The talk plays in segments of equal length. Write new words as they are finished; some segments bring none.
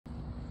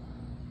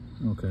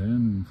Okay,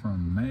 and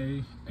from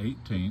May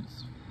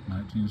 18th,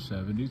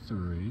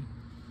 1973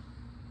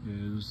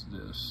 is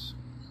this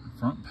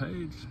front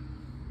page,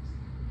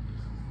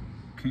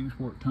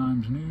 Kingsport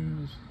Times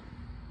News.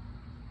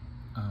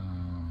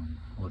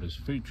 What is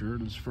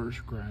featured, let's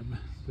first grab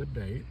the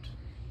date.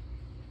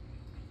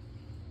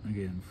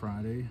 Again,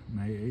 Friday,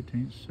 May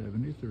 18th,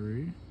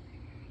 73.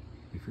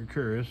 If you're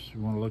curious,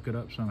 you want to look it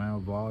up somehow,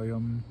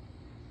 volume,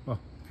 well,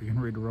 if you can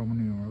read the Roman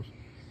numerals,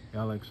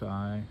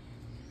 LXI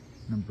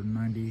number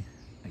 98.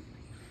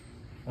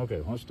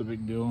 Okay, what's the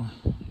big deal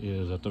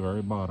is at the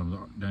very bottom,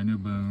 the Daniel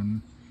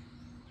Boone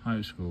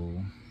High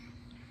School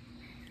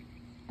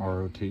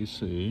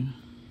ROTC.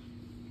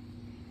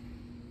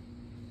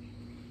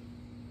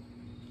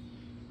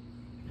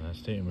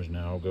 This team is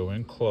now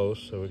going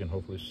close so we can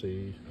hopefully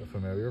see a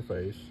familiar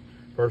face.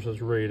 First,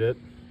 let's read it.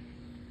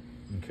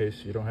 In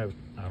case you don't have,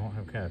 I don't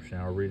have caption,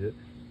 I'll read it.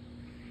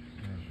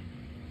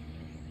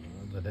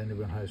 The Daniel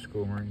Boone High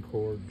School Marine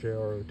Corps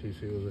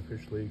JROTC was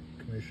officially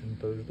commissioned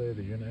Thursday.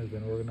 The unit has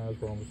been organized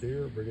for almost a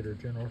year. Brigadier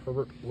General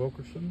Herbert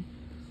Wilkerson,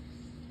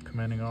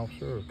 commanding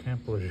officer of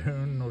Camp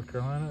Lejeune, North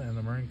Carolina, and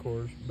the Marine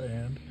Corps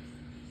band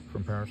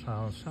from Parris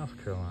Island, South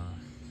Carolina,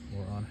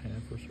 were on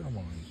hand for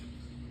ceremonies.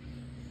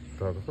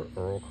 Photographer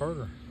Earl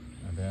Carter.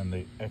 And then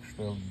the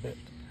extra bit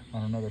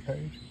on another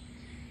page.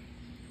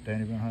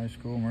 Daniel Boone High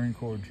School Marine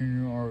Corps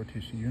Junior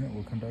ROTC unit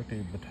will conduct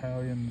a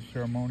battalion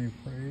ceremony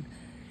parade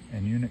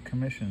and unit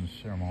commission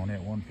ceremony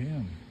at 1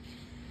 p.m.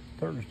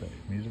 Thursday.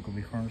 Music will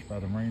be furnished by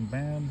the Marine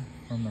Band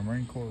from the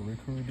Marine Corps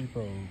Recruit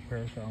Depot,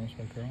 Parris Island,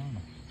 South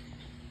Carolina.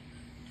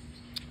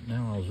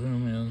 Now I'll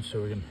zoom in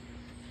so we can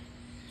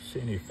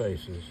see any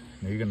faces.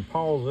 Now you can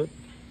pause it.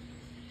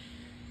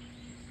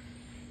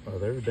 Oh,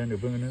 there's Daniel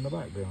Boone in the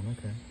background,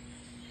 okay.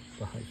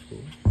 The high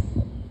school.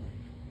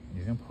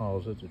 You can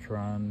pause it to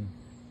try and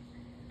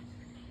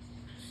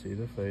see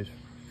the face.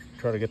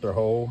 Try to get their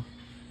whole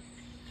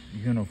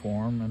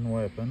uniform and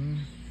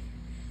weapon.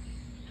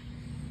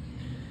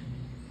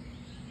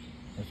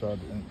 That's odd.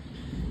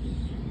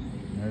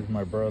 There's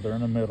my brother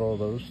in the middle of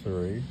those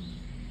three.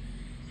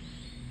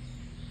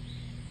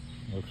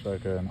 Looks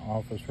like an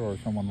officer or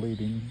someone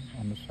leading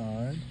on the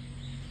side.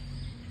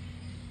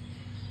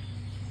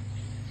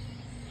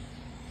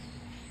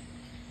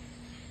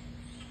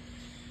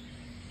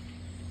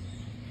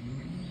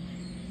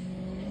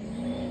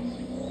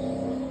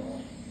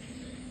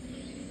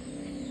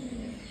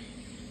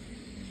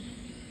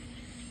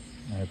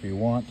 If you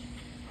want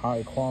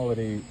high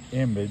quality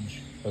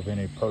image of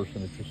any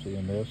person that you see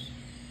in this,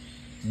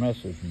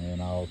 message me and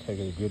I'll take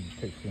a good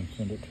picture and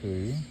send it to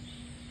you.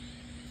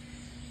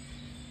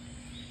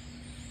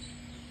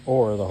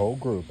 Or the whole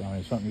group. I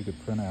mean, something you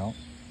could print out.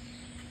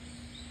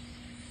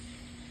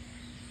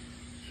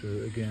 So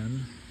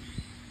again,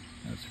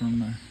 that's from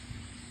the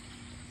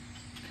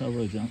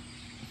coverage on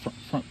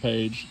front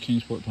page,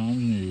 Kingsport Times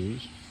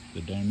News,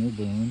 the Daniel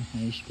Boone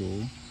High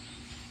School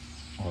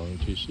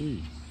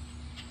ROTC.